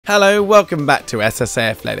Hello, welcome back to SSA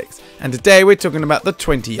Athletics, and today we're talking about the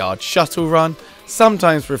 20-yard shuttle run,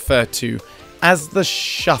 sometimes referred to as the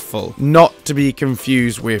shuffle, not to be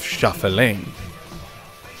confused with shuffling.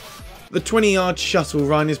 The 20-yard shuttle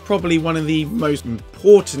run is probably one of the most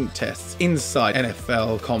important tests inside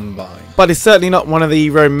NFL Combine, but it's certainly not one of the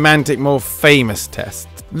romantic, more famous tests.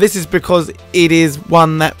 This is because it is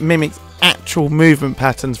one that mimics actual movement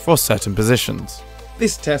patterns for certain positions.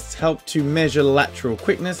 This test helps to measure lateral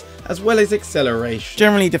quickness as well as acceleration.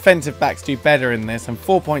 Generally, defensive backs do better in this, and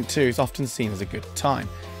 4.2 is often seen as a good time.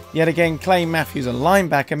 Yet again, Clay Matthews, a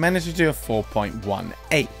linebacker, managed to do a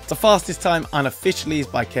 4.18. The fastest time unofficially is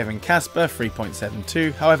by Kevin Casper,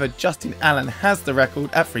 3.72. However, Justin Allen has the record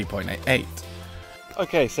at 3.88.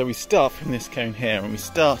 Okay, so we start from this cone here, and we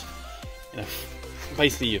start,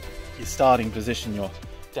 basically your starting position, your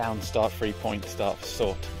down start, 3-point start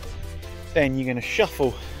sort. Then you're going to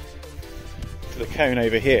shuffle to the cone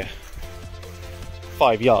over here,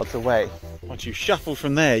 5 yards away. Once you shuffle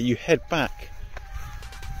from there, you head back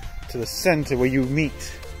to the center where you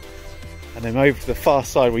meet, and then over to the far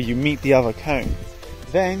side where you meet the other cone.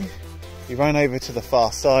 Then you run over to the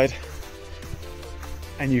far side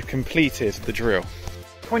and you've completed the drill.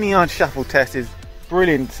 20-yard shuffle test is a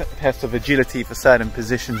brilliant test of agility for certain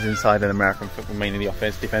positions inside an American football, mainly the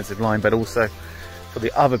offensive defensive line, but also for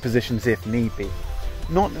the other positions if need be.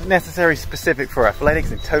 Not necessarily specific for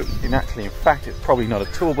athletics and totally naturally, in fact it's probably not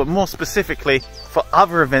at all, but more specifically for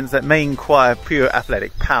other events that may require pure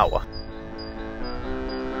athletic power.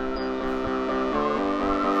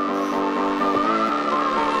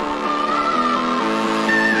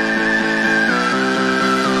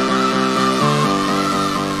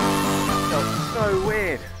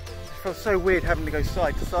 It felt so weird having to go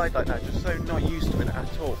side to side like that, just so not used to it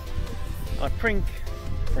at all. I prink,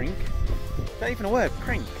 is that even a word,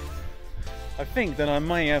 prink? I think that I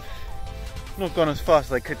may have not gone as fast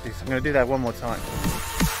as I could do, so I'm going to do that one more time.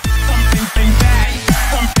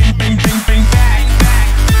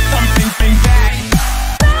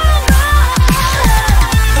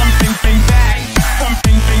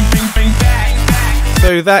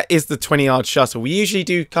 So that is the 20-yard shuttle. We usually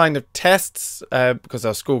do kind of tests because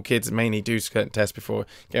our school kids mainly do certain tests before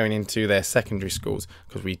going into their secondary schools,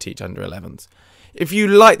 because we teach under 11s. If you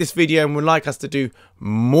like this video and would like us to do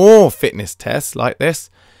more fitness tests like this,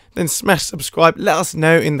 then smash subscribe, let us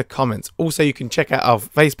know in the comments. Also, you can check out our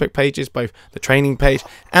Facebook pages, both the training page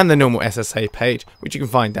and the normal SSA page, which you can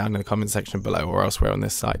find down in the comment section below or elsewhere on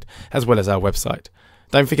this site, as well as our website.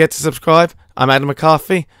 Don't forget to subscribe. I'm Adam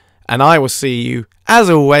McCarthy, and I will see you, as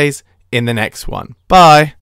always, in the next one. Bye!